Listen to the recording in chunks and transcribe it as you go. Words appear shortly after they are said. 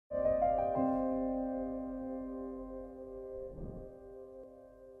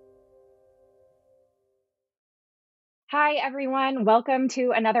Hi, everyone. Welcome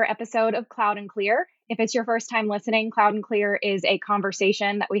to another episode of Cloud and Clear. If it's your first time listening, Cloud and Clear is a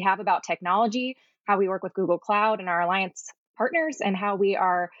conversation that we have about technology, how we work with Google Cloud and our alliance partners, and how we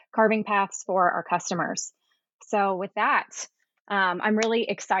are carving paths for our customers. So, with that, I'm really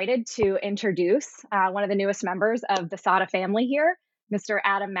excited to introduce one of the newest members of the SADA family here, Mr.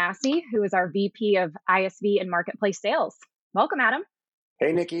 Adam Massey, who is our VP of ISV and Marketplace Sales. Welcome, Adam.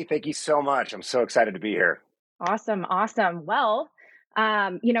 Hey, Nikki, thank you so much. I'm so excited to be here. Awesome. Well,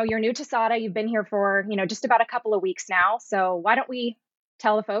 you're new to SADA. You've been here for, just about a couple of weeks now. So why don't we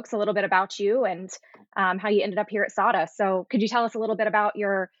tell the folks a little bit about you and how you ended up here at SADA? So could you tell us a little bit about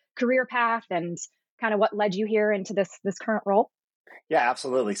your career path and kind of what led you here into this current role? Yeah,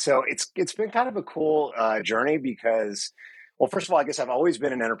 absolutely. So it's been kind of a cool journey because, well, first of all, I guess I've always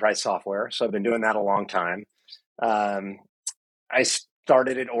been in enterprise software, so I've been doing that a long time. Um, I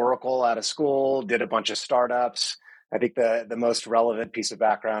started at Oracle out of school, did a bunch of startups. I think the most relevant piece of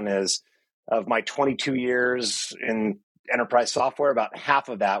background is of my 22 years in enterprise software, about half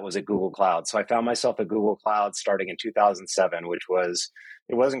of that was at Google Cloud. So I found myself at Google Cloud starting in 2007,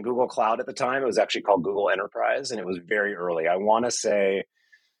 it wasn't Google Cloud at the time. It was actually called Google Enterprise, and it was very early. I want to say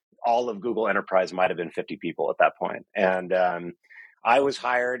all of Google Enterprise might have been 50 people at that point. And I was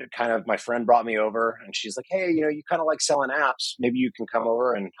hired, kind of, my friend brought me over and she's like, hey, you kind of like selling apps. Maybe you can come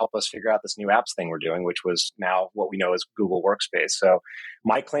over and help us figure out this new apps thing we're doing, which was now what we know as Google Workspace. So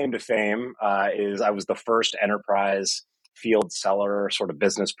my claim to fame is I was the first enterprise field seller, sort of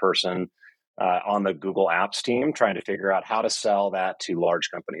business person on the Google Apps team, trying to figure out how to sell that to large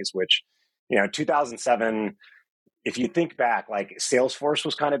companies, which, 2007, if you think back, like Salesforce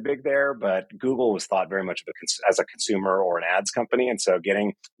was kind of big there, but Google was thought very much of as a consumer or an ads company. And so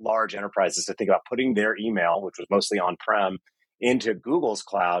getting large enterprises to think about putting their email, which was mostly on-prem, into Google's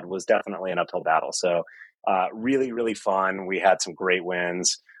cloud was definitely an uphill battle. So really, really fun. We had some great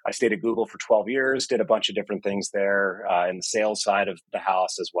wins. I stayed at Google for 12 years, did a bunch of different things there in the sales side of the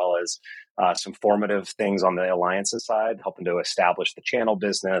house, as well as some formative things on the alliances side, helping to establish the channel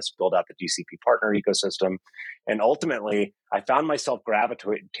business, build out the GCP partner ecosystem. And ultimately, I found myself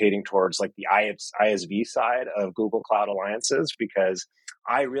gravitating towards like the ISV side of Google Cloud Alliances because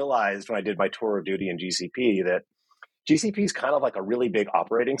I realized when I did my tour of duty in GCP that GCP is kind of like a really big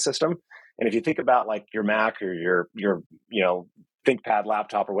operating system. And if you think about like your Mac or your ThinkPad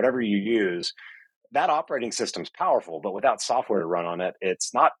laptop or whatever you use, that operating system's powerful, but without software to run on it,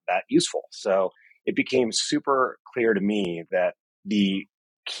 it's not that useful. So it became super clear to me that the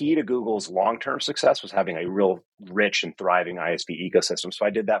key to Google's long-term success was having a real rich and thriving ISV ecosystem. So I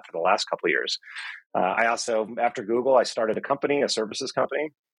did that for the last couple of years. I also, after Google, I started a services company.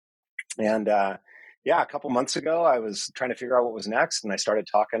 And a couple months ago, I was trying to figure out what was next, and I started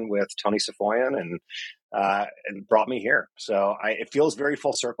talking with Tony Safoyan, and it brought me here. So it feels very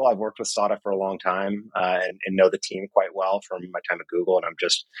full circle. I've worked with SADA for a long time and know the team quite well from my time at Google, and I'm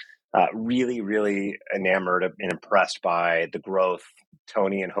just really, really enamored and impressed by the growth,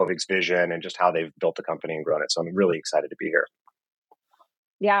 Tony and Hovig's vision, and just how they've built the company and grown it. So I'm really excited to be here.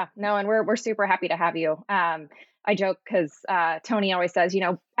 Yeah, no, and we're super happy to have you. I joke because Tony always says,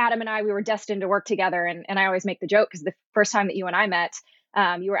 Adam and I, we were destined to work together. And I always make the joke because the first time that you and I met,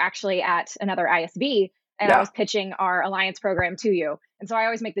 you were actually at another ISV and I was pitching our alliance program to you. And so I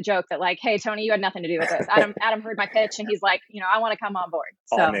always make the joke that like, hey, Tony, you had nothing to do with this. Adam heard my pitch and he's like, I want to come on board.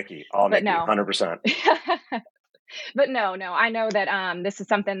 So, all Nikki, 100%. But no, I know that this is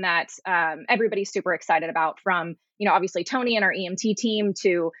something that everybody's super excited about from, obviously Tony and our EMT team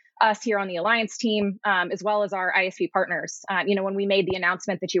to us here on the Alliance team, as well as our ISV partners. When we made the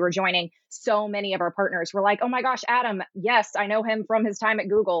announcement that you were joining, so many of our partners were like, oh my gosh, Adam, yes, I know him from his time at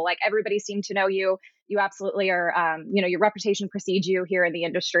Google. Like everybody seemed to know you. You absolutely are, your reputation precedes you here in the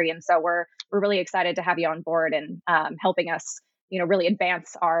industry. And so we're really excited to have you on board and helping us really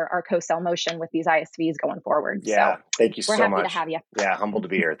advance our co-sell motion with these ISVs going forward. Yeah, so thank you so much. We're happy to have you. Yeah, humbled to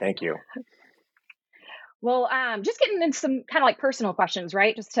be here. Thank you. Well, just getting into some kind of like personal questions,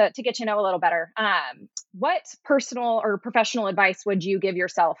 right? Just to get you know a little better. What personal or professional advice would you give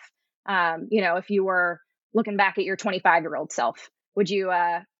yourself? If you were looking back at your 25-year-old self, would you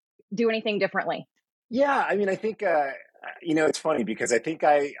do anything differently? Yeah, I mean, I think it's funny because I think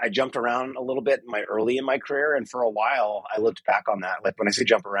I jumped around a little bit early in my career, and for a while I looked back on that. Like when I say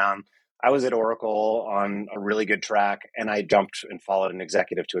jump around, I was at Oracle on a really good track, and I jumped and followed an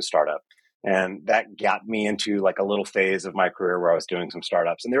executive to a startup. And that got me into like a little phase of my career where I was doing some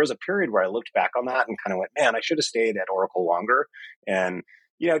startups. And there was a period where I looked back on that and kind of went, man, I should have stayed at Oracle longer and,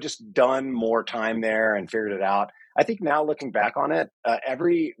 just done more time there and figured it out. I think now looking back on it,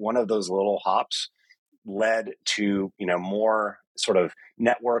 every one of those little hops led to, more sort of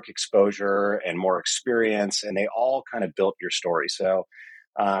network exposure and more experience, and they all kind of built your story. So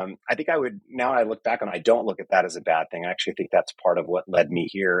I think now I look back on, I don't look at that as a bad thing. I actually think that's part of what led me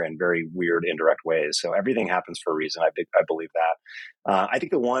here in very weird, indirect ways. So everything happens for a reason. I believe that. I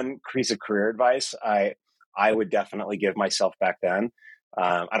think the one piece of career advice I would definitely give myself back then.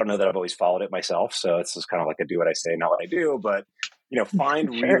 I don't know that I've always followed it myself. So it's just kind of like I do what I say, not what I do, but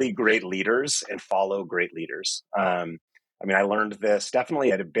find Sure. really great leaders and follow great leaders. I learned this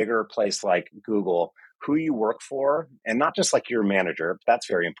definitely at a bigger place like Google, who you work for, and not just like your manager, that's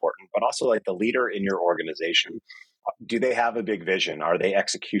very important, but also like the leader in your organization. Do they have a big vision? Are they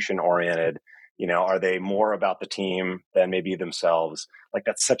execution oriented? Are they more about the team than maybe themselves? Like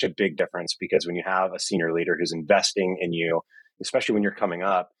that's such a big difference, because when you have a senior leader who's investing in you, especially when you're coming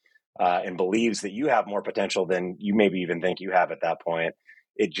up, and believes that you have more potential than you maybe even think you have at that point,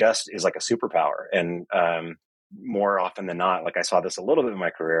 it just is like a superpower. And more often than not, like I saw this a little bit in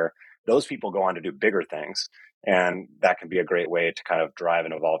my career, those people go on to do bigger things. And that can be a great way to kind of drive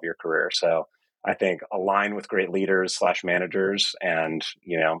and evolve your career. So I think align with great leaders / managers, and,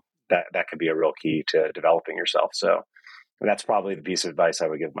 that could be a real key to developing yourself. So that's probably the piece of advice I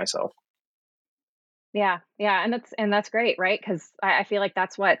would give myself. Yeah, yeah, and that's great, right? Because I feel like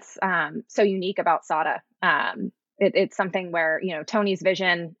that's what's so unique about SADA. It's something where Tony's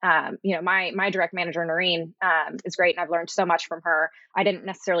vision. My direct manager Noreen is great, and I've learned so much from her. I didn't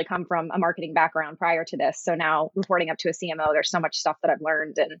necessarily come from a marketing background prior to this, so now reporting up to a CMO, there's so much stuff that I've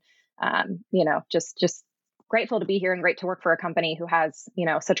learned, and just grateful to be here and great to work for a company who has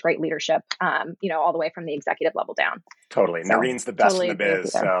such great leadership. All the way from the executive level down. Totally, So Noreen's the best in totally the agree with you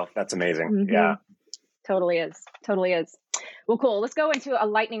biz, there. so that's amazing. Hmm. Yeah. Totally is. Totally is. Well, cool. Let's go into a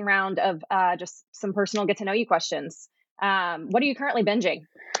lightning round of just some personal get to know you questions. What are you currently binging?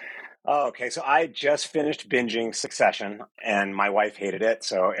 Oh, okay. So I just finished binging Succession, and my wife hated it.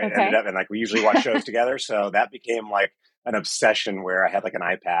 So it ended Okay. up, and like we usually watch shows together. So that became like an obsession where I had like an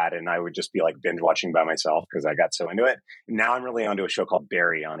iPad and I would just be like binge watching by myself because I got so into it. Now I'm really onto a show called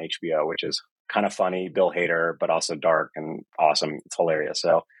Barry on HBO, which is kind of funny, Bill Hader, but also dark and awesome. It's hilarious.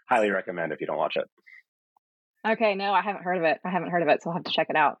 So highly recommend if you don't watch it. Okay. No, I haven't heard of it. So I'll have to check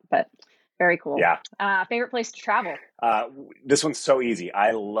it out. But very cool. Yeah. Favorite place to travel? Uh, this one's so easy.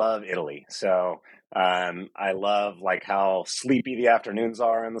 I love Italy. So I love like how sleepy the afternoons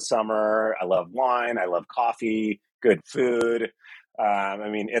are in the summer. I love wine. I love coffee, good food.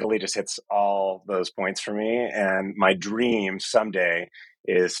 Italy just hits all those points for me. And my dream someday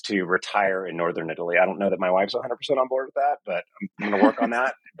is to retire in Northern Italy. I don't know that my wife's 100% on board with that, but I'm going to work on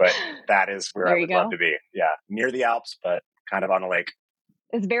that. But that is where I There you would love go. to be. Yeah. Near the Alps, but kind of on a lake.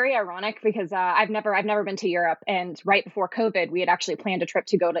 It's very ironic because I've never been to Europe, and right before COVID, we had actually planned a trip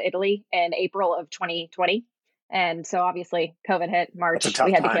to go to Italy in April of 2020, and so obviously COVID hit That's a March. We tough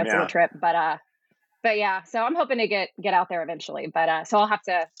had to time. cancel the Yeah. trip, but yeah, so I'm hoping to get out there eventually. But so I'll have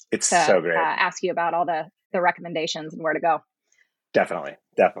to It's to so great. ask you about all the recommendations and where to go. Definitely.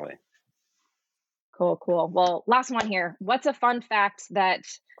 Definitely. Cool, cool. Well, last one here. What's a fun fact that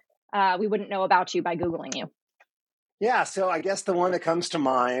we wouldn't know about you by Googling you? Yeah, so I guess the one that comes to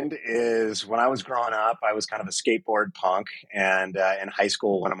mind is when I was growing up, I was kind of a skateboard punk. And in high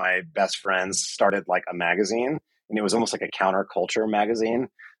school, one of my best friends started like a magazine, and it was almost like a counterculture magazine.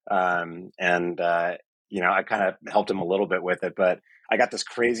 I kind of helped him a little bit with it, but I got this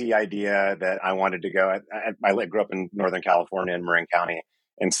crazy idea that I wanted to go. I grew up in Northern California in Marin County,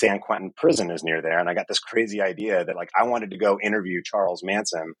 and San Quentin Prison is near there. And I got this crazy idea that like I wanted to go interview Charles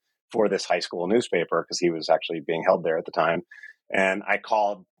Manson for this high school newspaper because he was actually being held there at the time. And I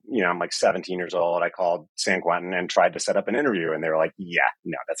called, I'm like 17 years old. I called San Quentin and tried to set up an interview. And they were like, yeah,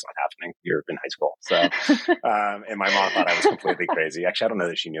 no, that's not happening. You're in high school. So, and my mom thought I was completely crazy. Actually, I don't know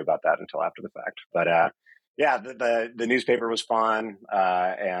that she knew about that until after the fact. But yeah, the newspaper was fun.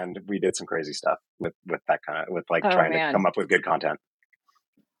 And we did some crazy stuff with that with like Oh trying to man. come up with good content.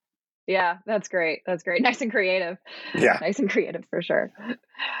 Yeah, that's great. That's great. Nice and creative. Yeah. Nice and creative for sure.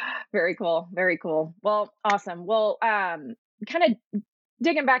 Very cool. Very cool. Well, awesome. Well, kind of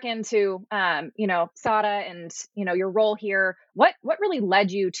digging back into SADA and your role here. What really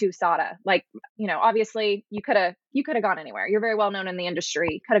led you to SADA? Like, obviously you could have gone anywhere. You're very well known in the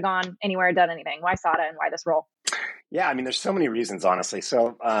industry. Could have gone anywhere, done anything. Why SADA and why this role? Yeah, there's so many reasons, honestly.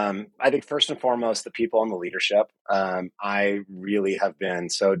 So I think first and foremost, the people and the leadership. I really have been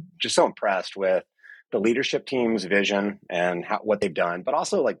so impressed with the leadership team's vision and what they've done, but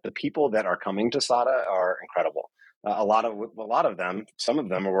also like the people that are coming to SADA are incredible. A lot of them, some of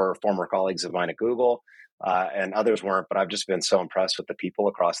them were former colleagues of mine at Google, and others weren't. But I've just been so impressed with the people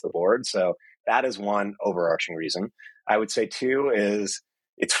across the board. So that is one overarching reason. I would say two is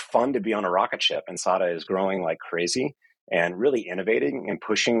it's fun to be on a rocket ship, and SADA is growing like crazy and really innovating and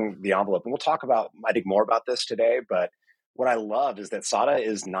pushing the envelope. And we'll talk about, I think, more about this today. But what I love is that SADA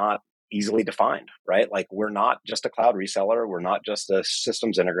is not easily defined, right? Like we're not just a cloud reseller. We're not just a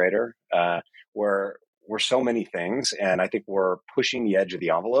systems integrator. We're so many things, and I think we're pushing the edge of the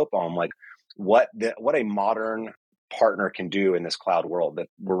envelope on like what a modern partner can do in this cloud world. That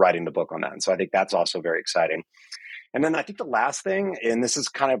we're writing the book on that, and so I think that's also very exciting. And then I think the last thing, and this is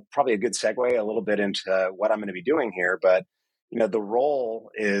kind of probably a good segue a little bit into what I'm going to be doing here, but the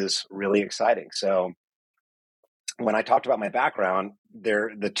role is really exciting. So when I talked about my background,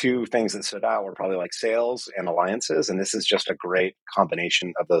 the two things that stood out were probably like sales and alliances, and this is just a great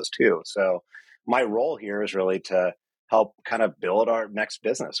combination of those two. So my role here is really to help kind of build our next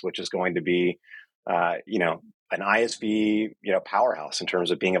business, which is going to be, an ISV, powerhouse in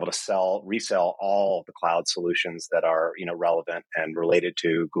terms of being able to resell all the cloud solutions that are, relevant and related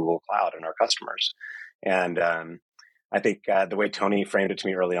to Google Cloud and our customers. And I think the way Tony framed it to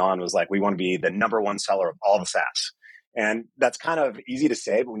me early on was like, we want to be the number one seller of all the SaaS. And that's kind of easy to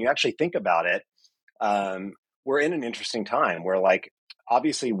say, but when you actually think about it, we're in an interesting time where like,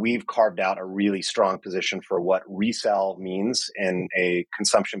 obviously we've carved out a really strong position for what resell means in a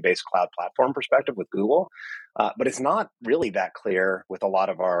consumption-based cloud platform perspective with Google. But it's not really that clear with a lot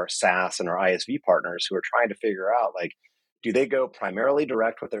of our SaaS and our ISV partners who are trying to figure out like, do they go primarily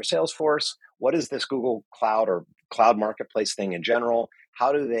direct with their sales force? What is this Google Cloud or cloud marketplace thing in general?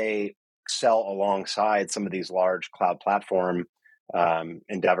 How do they sell alongside some of these large cloud platform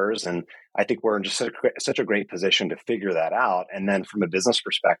endeavors? And I think we're in just such a great position to figure that out. And then from a business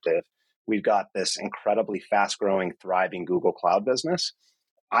perspective, we've got this incredibly fast growing, thriving Google Cloud business.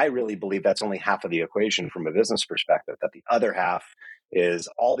 I really believe that's only half of the equation from a business perspective, that the other half is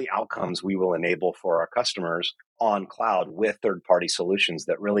all the outcomes we will enable for our customers on cloud with third-party solutions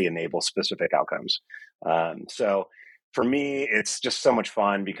that really enable specific outcomes. So for me, it's just so much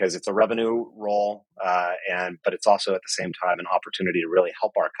fun because it's a revenue role, but it's also at the same time an opportunity to really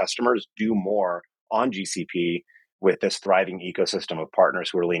help our customers do more on GCP with this thriving ecosystem of partners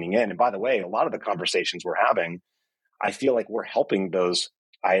who are leaning in. And by the way, a lot of the conversations we're having, I feel like we're helping those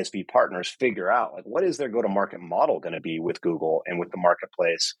ISV partners figure out like what is their go-to-market model going to be with Google and with the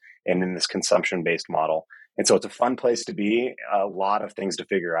marketplace and in this consumption-based model. And so it's a fun place to be, a lot of things to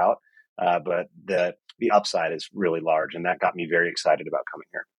figure out, but the upside is really large, and that got me very excited about coming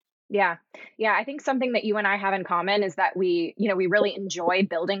here. Yeah. Yeah. I think something that you and I have in common is that we really enjoy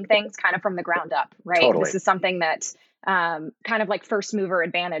building things kind of from the ground up, right? Totally. This is something that kind of like first mover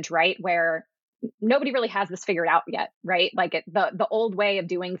advantage, right? Where nobody really has this figured out yet, right? Like the old way of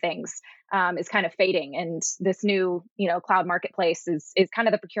doing things is kind of fading, and this new cloud marketplace is kind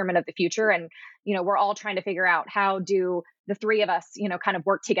of the procurement of the future. And we're all trying to figure out how do the three of us kind of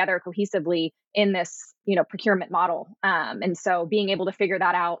work together cohesively in this procurement model. And so being able to figure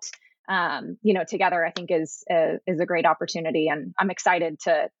that out together, I think is a great opportunity, and I'm excited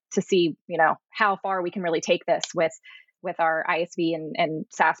to see how far we can really take this with our ISV and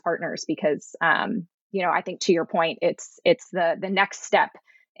SaaS partners, because I think to your point, it's the next step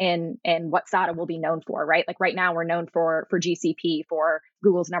in what SADA will be known for, right? Like right now we're known for GCP, for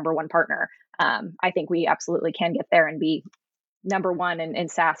Google's number one partner. I think we absolutely can get there and be number one in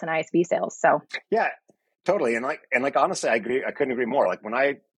SaaS and ISV sales. So yeah, totally. And like honestly, I agree. I couldn't agree more. Like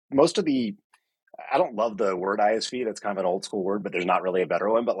I don't love the word ISV. That's kind of an old school word, but there's not really a better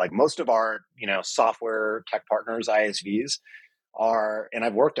one. But like most of our, software tech partners, ISVs are, and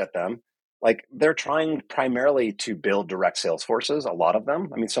I've worked at them, like they're trying primarily to build direct sales forces. A lot of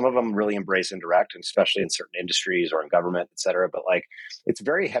them, I mean, some of them really embrace indirect, and especially in certain industries or in government, et cetera. But like, it's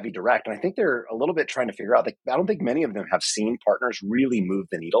very heavy direct. And I think they're a little bit trying to figure out, like, I don't think many of them have seen partners really move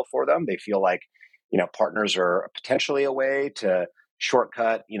the needle for them. They feel like, partners are potentially a way to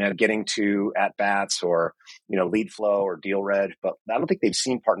shortcut, getting to at bats or, lead flow or deal reg. But I don't think they've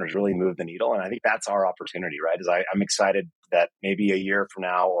seen partners really move the needle. And I think that's our opportunity, right? I'm excited that maybe a year from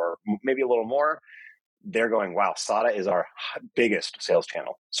now, or maybe a little more, they're going, wow, SADA is our biggest sales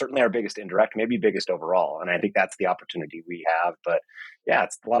channel, certainly our biggest indirect, maybe biggest overall. And I think that's the opportunity we have. But yeah,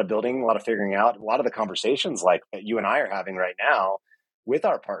 it's a lot of building, a lot of figuring out, a lot of the conversations like that you and I are having right now with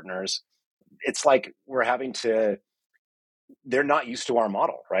our partners. It's like they're not used to our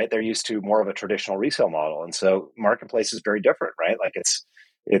model, right? They're used to more of a traditional resale model. And so marketplace is very different, right? Like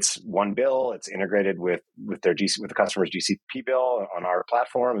it's one bill. It's integrated with the customer's GCP bill on our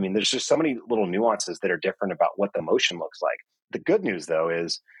platform. I mean, there's just so many little nuances that are different about what the motion looks like. The good news, though,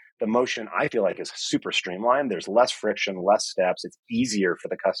 is the motion I feel like is super streamlined. There's less friction, less steps. It's easier for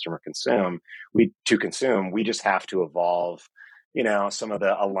the customer to consume. We just have to evolve, some of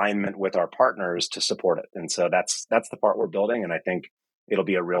the alignment with our partners to support it. And so that's the part we're building, and I think it'll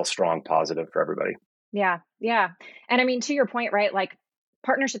be a real strong positive for everybody. Yeah. Yeah. And I mean, to your point, right? Like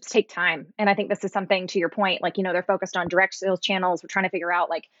partnerships take time. And I think this is something to your point, like, they're focused on direct sales channels. We're trying to figure out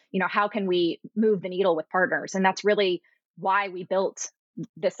like, how can we move the needle with partners? And that's really why we built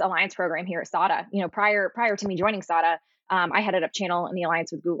this alliance program here at SADA. Prior to me joining SADA, I headed up channel in the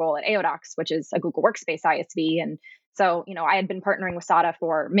alliance with Google at AODocs, which is a Google Workspace ISV. And so, I had been partnering with SADA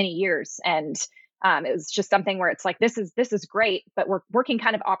for many years, and it was just something where it's like, this is great, but we're working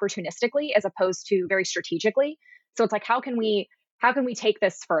kind of opportunistically as opposed to very strategically. So it's like, how can we take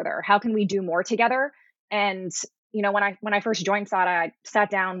this further? How can we do more together? And when I first joined SADA, I sat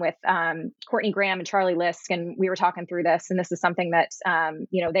down with Courtney Graham and Charlie Lisk, and we were talking through this. And this is something that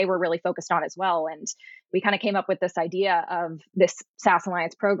they were really focused on as well. And we kind of came up with this idea of this SaaS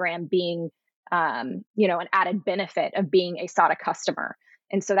Alliance program being an added benefit of being a SADA customer.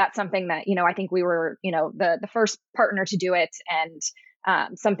 And so that's something that, I think we were, the first partner to do it,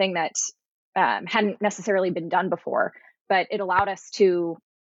 and something that hadn't necessarily been done before, but it allowed us to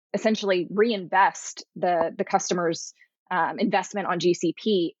essentially reinvest the customer's investment on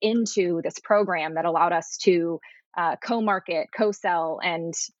GCP into this program that allowed us to co-market, co-sell,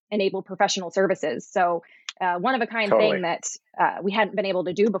 and enable professional services. So one of a kind thing that we hadn't been able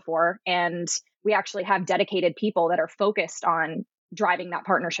to do before. And we actually have dedicated people that are focused on driving that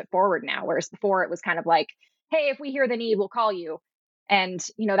partnership forward now. Whereas before it was kind of like, hey, if we hear the need, we'll call you. And,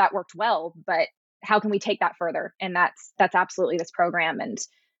 that worked well, but how can we take that further? And that's absolutely this program. And,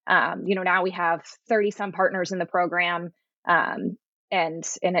 now we have 30 some partners in the program. And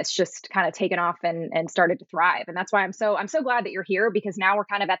it's just kind of taken off and started to thrive. And that's why I'm so glad that you're here, because now we're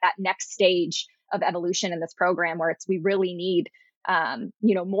kind of at that next stage of evolution in this program where we really need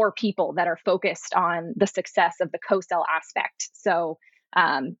more people that are focused on the success of the co-sell aspect. So,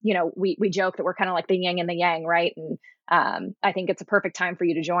 we joke that we're kind of like the yin and the yang, right? And I think it's a perfect time for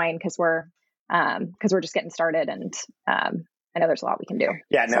you to join because we're just getting started, and I know there's a lot we can do.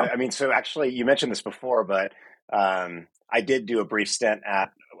 Yeah, no, I mean, so actually, you mentioned this before, but I did do a brief stint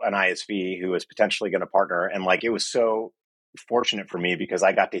at an ISV who was potentially going to partner, and like it was so fortunate for me because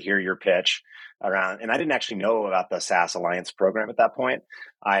I got to hear your pitch around, and I didn't actually know about the SaaS Alliance program at that point.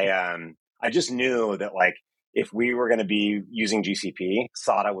 I just knew that like if we were going to be using GCP,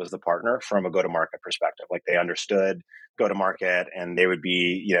 SADA was the partner from a go-to-market perspective. Like they understood go-to-market, and they would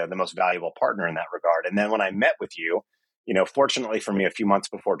be the most valuable partner in that regard. And then when I met with you, fortunately for me, a few months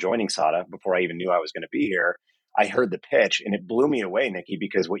before joining SADA, before I even knew I was going to be here, I heard the pitch, and it blew me away, Nikki,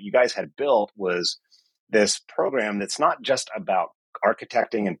 because what you guys had built was this program that's not just about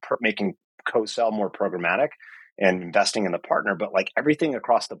architecting and making co-sell more programmatic and investing in the partner, but like everything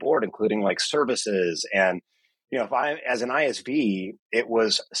across the board, including like services. And, if I, as an ISV, it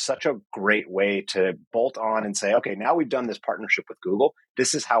was such a great way to bolt on and say, okay, now we've done this partnership with Google.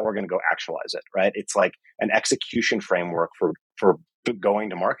 This is how we're going to go actualize it, right? It's like an execution framework for going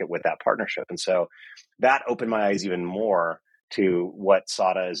to market with that partnership. And so that opened my eyes even more to what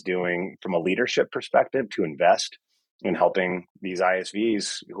SADA is doing from a leadership perspective to invest in helping these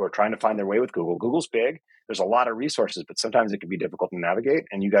ISVs who are trying to find their way with Google. Google's big. There's a lot of resources, but sometimes it can be difficult to navigate,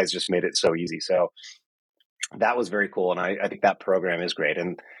 and you guys just made it so easy. So that was very cool. And I think that program is great.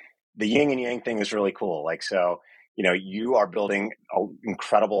 And the yin and yang thing is really cool. Like, so, you are building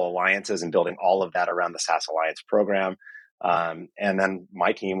incredible alliances and building all of that around the SaaS Alliance program. And then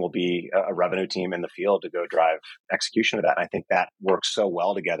my team will be a revenue team in the field to go drive execution of that. And I think that works so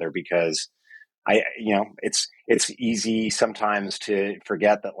well together because it's easy sometimes to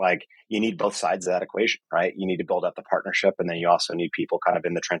forget that like you need both sides of that equation, right? You need to build up the partnership, and then you also need people kind of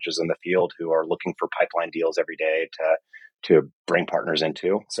in the trenches in the field who are looking for pipeline deals every day to bring partners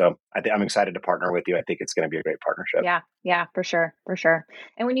into. So I'm excited to partner with you. I think it's going to be a great partnership. Yeah, for sure.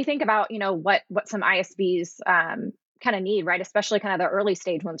 And when you think about, what some ISVs kind of need, right? Especially kind of the early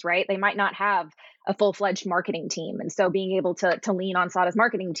stage ones, right? They might not have a full-fledged marketing team. And so being able to lean on SADA's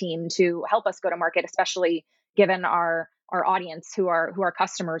marketing team to help us go to market, especially given our audience who our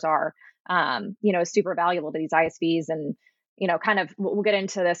customers are, is super valuable to these ISVs. And, kind of, we'll get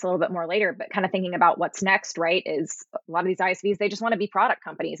into this a little bit more later, but kind of thinking about what's next, right? Is a lot of these ISVs, they just want to be product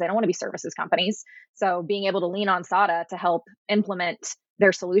companies. They don't want to be services companies. So being able to lean on SADA to help implement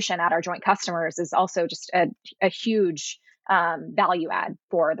their solution at our joint customers is also just a huge value add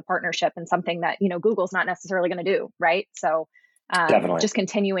for the partnership, and something that, Google's not necessarily going to do, right? So Definitely. just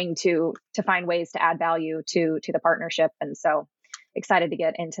continuing to find ways to add value to the partnership. And so excited to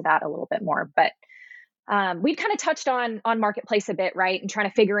get into that a little bit more. But we've kind of touched on marketplace a bit, right? And trying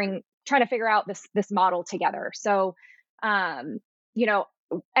to figure out this model together. So you know,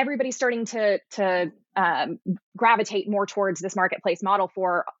 everybody's starting to gravitate more towards this marketplace model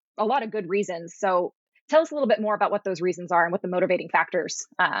for a lot of good reasons. So tell us a little bit more about what those reasons are and what the motivating factors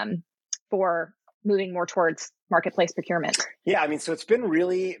for moving more towards marketplace procurement. Yeah, I mean, so it's been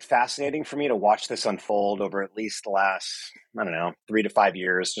really fascinating for me to watch this unfold over at least the last, 3 to 5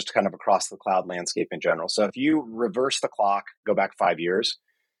 years, just kind of across the cloud landscape in general. So if you reverse the clock, go back 5 years,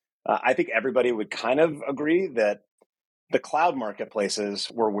 I think everybody would kind of agree that the cloud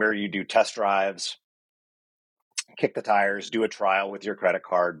marketplaces were where you do test drives, kick the tires, do a trial with your credit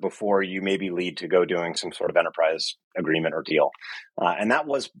card before you maybe lead to go doing some sort of enterprise agreement or deal. And that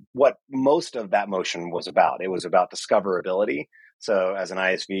was what most of that motion was about. It was about discoverability. So as an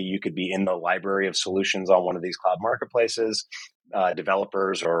ISV, you could be in the library of solutions on one of these cloud marketplaces.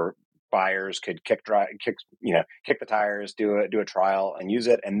 Developers or buyers could kick the tires, do a trial and use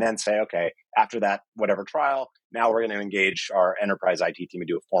it, and then say, okay, after that, whatever trial, now we're going to engage our enterprise IT team and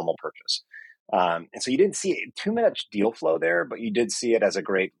do a formal purchase. And so you didn't see too much deal flow there, but you did see it as a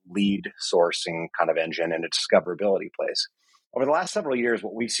great lead sourcing kind of engine and a discoverability place. Over the last several years,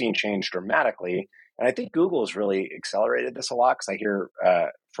 what we've seen change dramatically, and I think Google has really accelerated this a lot, because I hear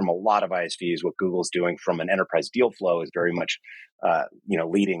from a lot of ISVs what Google's doing from an enterprise deal flow is very much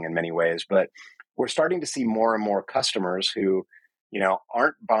leading in many ways. But we're starting to see more and more customers who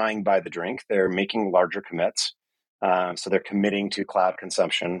aren't buying by the drink. They're making larger commits. So they're committing to cloud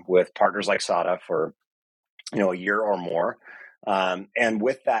consumption with partners like SADA for a year or more. And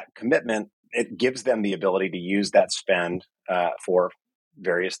with that commitment, it gives them the ability to use that spend for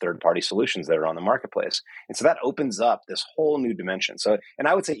various third-party solutions that are on the marketplace. And so that opens up this whole new dimension. So, and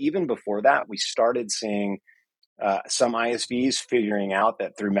I would say even before that, we started seeing some ISVs figuring out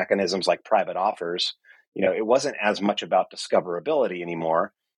that through mechanisms like private offers, it wasn't as much about discoverability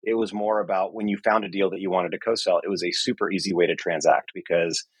anymore. It was more about when you found a deal that you wanted to co-sell, it was a super easy way to transact,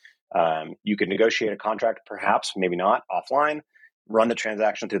 because you could negotiate a contract, perhaps, maybe not, offline, run the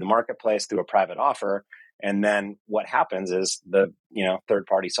transaction through the marketplace through a private offer. And then what happens is the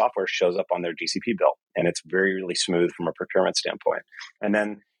third-party software shows up on their GCP bill, and it's very, really smooth from a procurement standpoint. And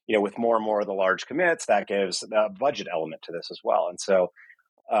then with more and more of the large commits, that gives a budget element to this as well. And so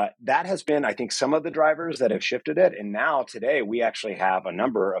that has been, I think, some of the drivers that have shifted it. And now today, we actually have a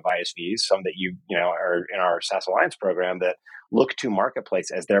number of ISVs, some that are in our SaaS Alliance program, that look to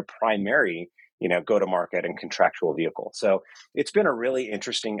marketplace as their primary, go-to-market and contractual vehicle. So it's been a really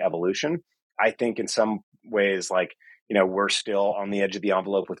interesting evolution. I think in some ways, we're still on the edge of the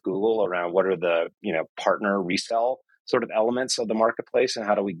envelope with Google around what are the, partner resell sort of elements of the marketplace, and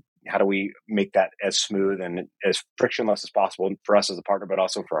how do we make that as smooth and as frictionless as possible for us as a partner, but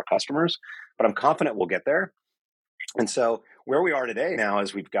also for our customers. But I'm confident we'll get there. And so where we are today now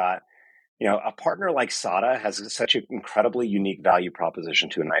is we've got, a partner like SADA has such an incredibly unique value proposition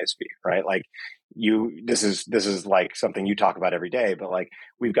to an ISV, right? This is like something you talk about every day, but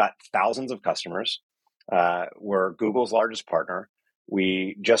we've got thousands of customers. We're Google's largest partner.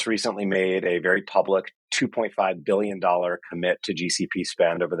 We just recently made a very public $2.5 billion commit to GCP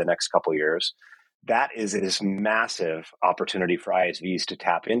spend over the next couple of years. That is this massive opportunity for ISVs to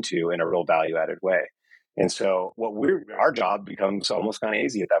tap into in a real value-added way. And so our job becomes almost kind of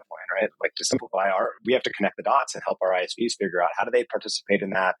easy at that point, right? To simplify we have to connect the dots and help our ISVs figure out how do they participate in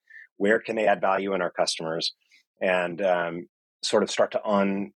that, where can they add value in our customers, and sort of start to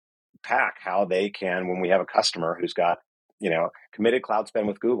unpack how they can, when we have a customer who's got committed cloud spend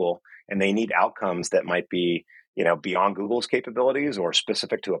with Google, and they need outcomes that might be, beyond Google's capabilities or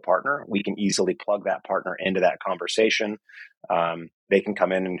specific to a partner, we can easily plug that partner into that conversation. They can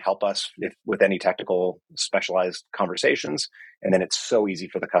come in and help us with any technical specialized conversations. And then it's so easy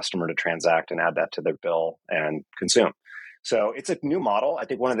for the customer to transact and add that to their bill and consume. So it's a new model. I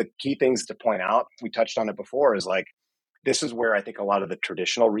think one of the key things to point out, we touched on it before, is this is where I think a lot of the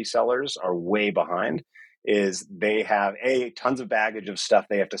traditional resellers are way behind. Is they have tons of baggage of stuff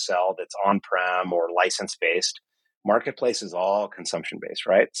they have to sell that's on-prem or license-based. Marketplace is all consumption-based,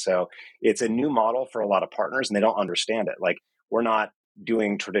 right? So it's a new model for a lot of partners, and they don't understand it. We're not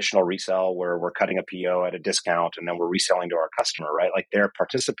doing traditional resell where we're cutting a PO at a discount and then we're reselling to our customer, right? They're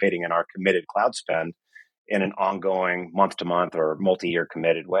participating in our committed cloud spend in an ongoing month-to-month or multi-year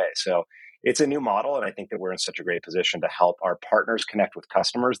committed way. So it's a new model. And I think that we're in such a great position to help our partners connect with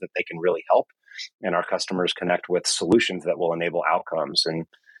customers that they can really help, and our customers connect with solutions that will enable outcomes. And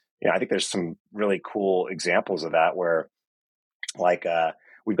I think there's some really cool examples of that where, like,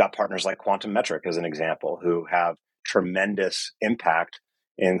 we've got partners like Quantum Metric as an example, who have tremendous impact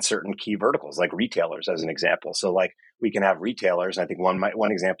in certain key verticals, like retailers as an example. So like we can have retailers, and I think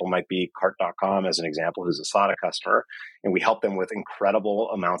one example might be Cart.com as an example, who's a SADA customer, and we help them with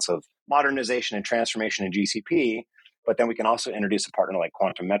incredible amounts of modernization and transformation in GCP. But then we can also introduce a partner like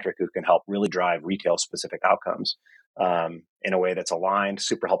Quantum Metric who can help really drive retail specific outcomes in a way that's aligned,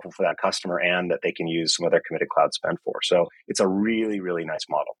 super helpful for that customer, and that they can use some of their committed cloud spend for. So it's a really, really nice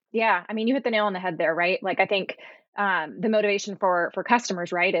model. Yeah. I mean, you hit the nail on the head there, right? Like, I think the motivation for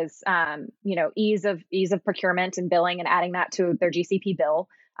customers, right, is ease of procurement and billing and adding that to their GCP bill.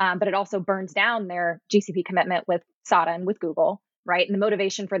 But it also burns down their GCP commitment with SADA and with Google, right? And the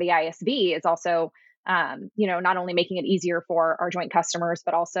motivation for the ISV is also not only making it easier for our joint customers,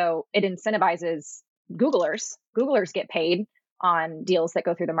 but also it incentivizes Googlers. Googlers get paid on deals that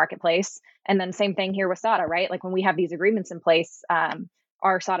go through the marketplace. And then same thing here with SADA, right? Like when we have these agreements in place,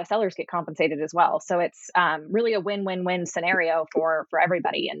 our SADA sellers get compensated as well. So it's really a win-win-win scenario for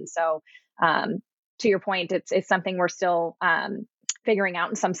everybody. And so to your point, it's something we're still figuring out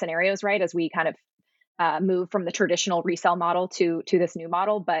in some scenarios, right? As we kind of move from the traditional resell model to this new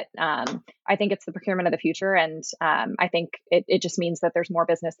model. But I think it's the procurement of the future. And I think it just means that there's more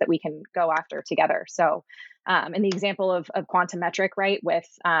business that we can go after together. So in the example of Quantum Metric, right, with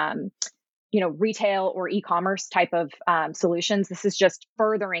retail or e-commerce type of solutions, this is just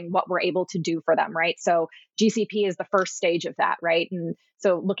furthering what we're able to do for them, right? So GCP is the first stage of that, right? And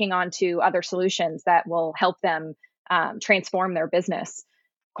so looking on to other solutions that will help them transform their business.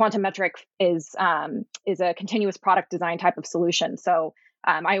 Quantum Metric is a continuous product design type of solution. So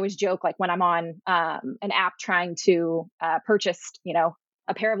I always joke, like when I'm on an app trying to purchase,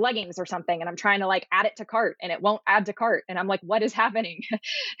 a pair of leggings or something, and I'm trying to like add it to cart and it won't add to cart. And I'm like, what is happening?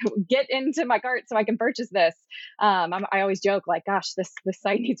 Get into my cart so I can purchase this. I always joke like, gosh, this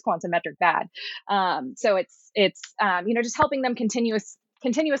site needs Quantum Metric bad. So it's just helping them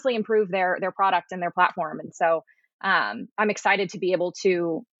continuously improve their product and their platform. And so I'm excited to be able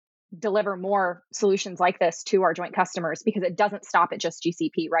to deliver more solutions like this to our joint customers, because it doesn't stop at just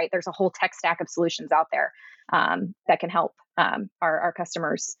GCP, right? There's a whole tech stack of solutions out there that can help our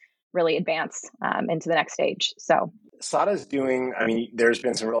customers really advance into the next stage. So SADA's doing, there's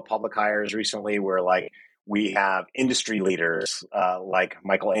been some real public hires recently where like we have industry leaders like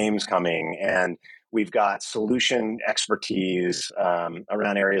Michael Ames coming, and we've got solution expertise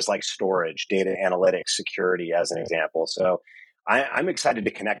around areas like storage, data analytics, security, as an example. So I'm excited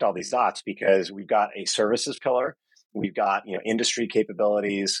to connect all these dots because we've got a services pillar, we've got industry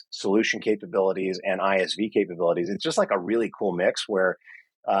capabilities, solution capabilities, and ISV capabilities. It's just like a really cool mix where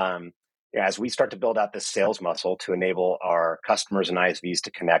as we start to build out this sales muscle to enable our customers and ISVs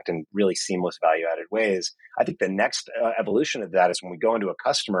to connect in really seamless value-added ways, I think the next evolution of that is when we go into a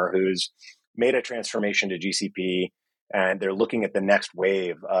customer who's made a transformation to GCP and they're looking at the next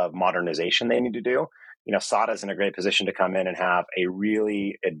wave of modernization they need to do. SADA is in a great position to come in and have a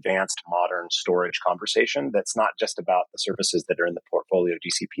really advanced modern storage conversation that's not just about the services that are in the portfolio of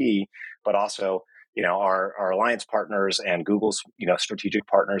GCP, but also our alliance partners and Google's strategic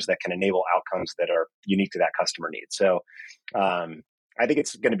partners that can enable outcomes that are unique to that customer need. So I think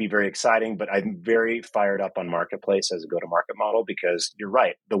it's going to be very exciting, but I'm very fired up on Marketplace as a go-to-market model because you're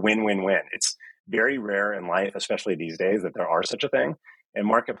right, the win-win-win. It's very rare in life, especially these days, that there are such a thing. And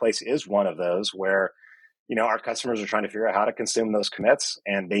Marketplace is one of those where our customers are trying to figure out how to consume those commits,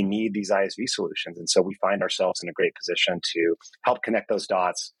 and they need these ISV solutions. And so we find ourselves in a great position to help connect those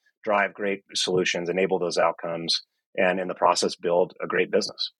dots, drive great solutions, enable those outcomes, and in the process, build a great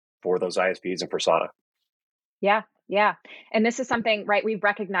business for those ISVs and for SADA. Yeah. Yeah. And this is something, right, we've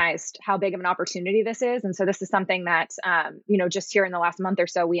recognized how big of an opportunity this is. And so this is something that, just here in the last month or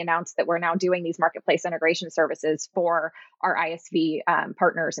so, we announced that we're now doing these marketplace integration services for our ISV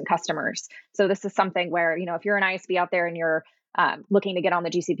partners and customers. So this is something where, if you're an ISV out there and you're looking to get on the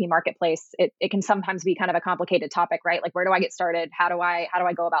GCP marketplace, it can sometimes be kind of a complicated topic, right? Like, where do I get started? How do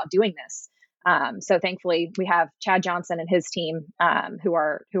I go about doing this? So thankfully, we have Chad Johnson and his team who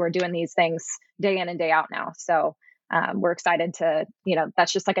are doing these things day in and day out now. So we're excited to,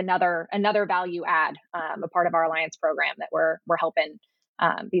 that's just like another value add, a part of our alliance program that we're helping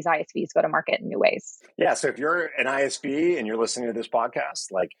these ISVs go to market in new ways. Yeah. So if you're an ISV and you're listening to this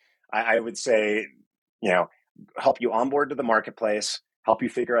podcast, like I would say, help you onboard to the marketplace, help you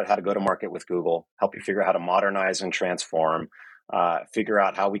figure out how to go to market with Google, help you figure out how to modernize and transform, figure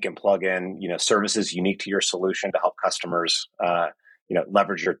out how we can plug in, services unique to your solution to help customers,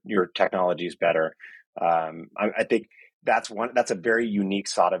 leverage your technologies better. I think that's a very unique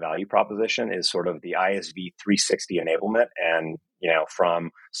SADA value proposition, is sort of the ISV 360 enablement, and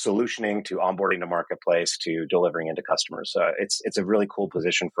from solutioning to onboarding to marketplace to delivering into customers. So it's a really cool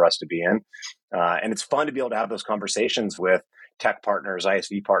position for us to be in, and it's fun to be able to have those conversations with tech partners,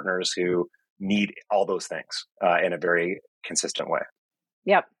 ISV partners who need all those things in a very consistent way.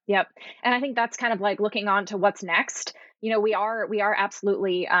 Yep. And I think that's kind of like looking on to what's next. We are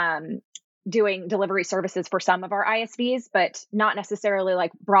absolutely doing delivery services for some of our ISVs, but not necessarily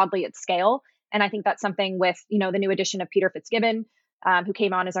like broadly at scale. And I think that's something with, the new addition of Peter Fitzgibbon, who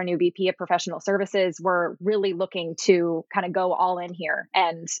came on as our new VP of Professional Services. We're really looking to kind of go all in here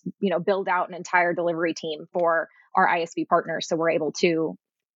and, build out an entire delivery team for our ISV partners. So we're able to,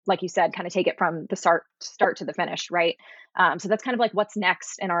 like you said, kind of take it from the start to the finish, right? So that's kind of like what's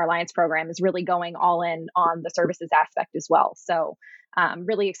next in our Alliance program, is really going all in on the services aspect as well. So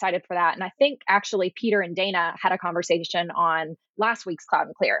really excited for that. And I think actually Peter and Dana had a conversation on last week's Cloud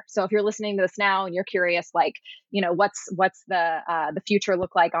and Clear. So if you're listening to this now and you're curious, like, what's the future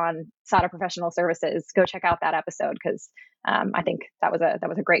look like on SADA Professional Services, go check out that episode, because I think that was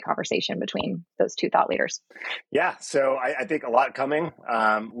a great conversation between those two thought leaders. Yeah. So I think a lot coming.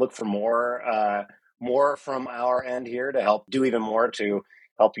 Look for more from our end here to help do even more to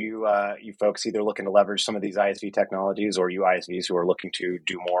help you folks either looking to leverage some of these ISV technologies, or you ISVs who are looking to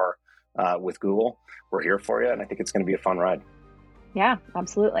do more with Google. We're here for you, and I think it's going to be a fun ride. Yeah,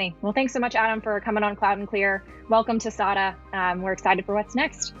 absolutely. Well, thanks so much, Adam, for coming on Cloud and Clear. Welcome to SADA. We're excited for what's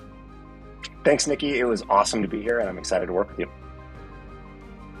next. Thanks, Nikki. It was awesome to be here, and I'm excited to work with you.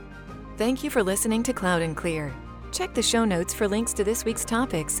 Thank you for listening to Cloud and Clear. Check the show notes for links to this week's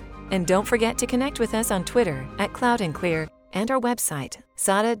topics. And don't forget to connect with us on Twitter @CloudandClear and our website,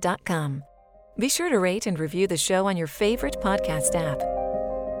 sada.com. Be sure to rate and review the show on your favorite podcast app.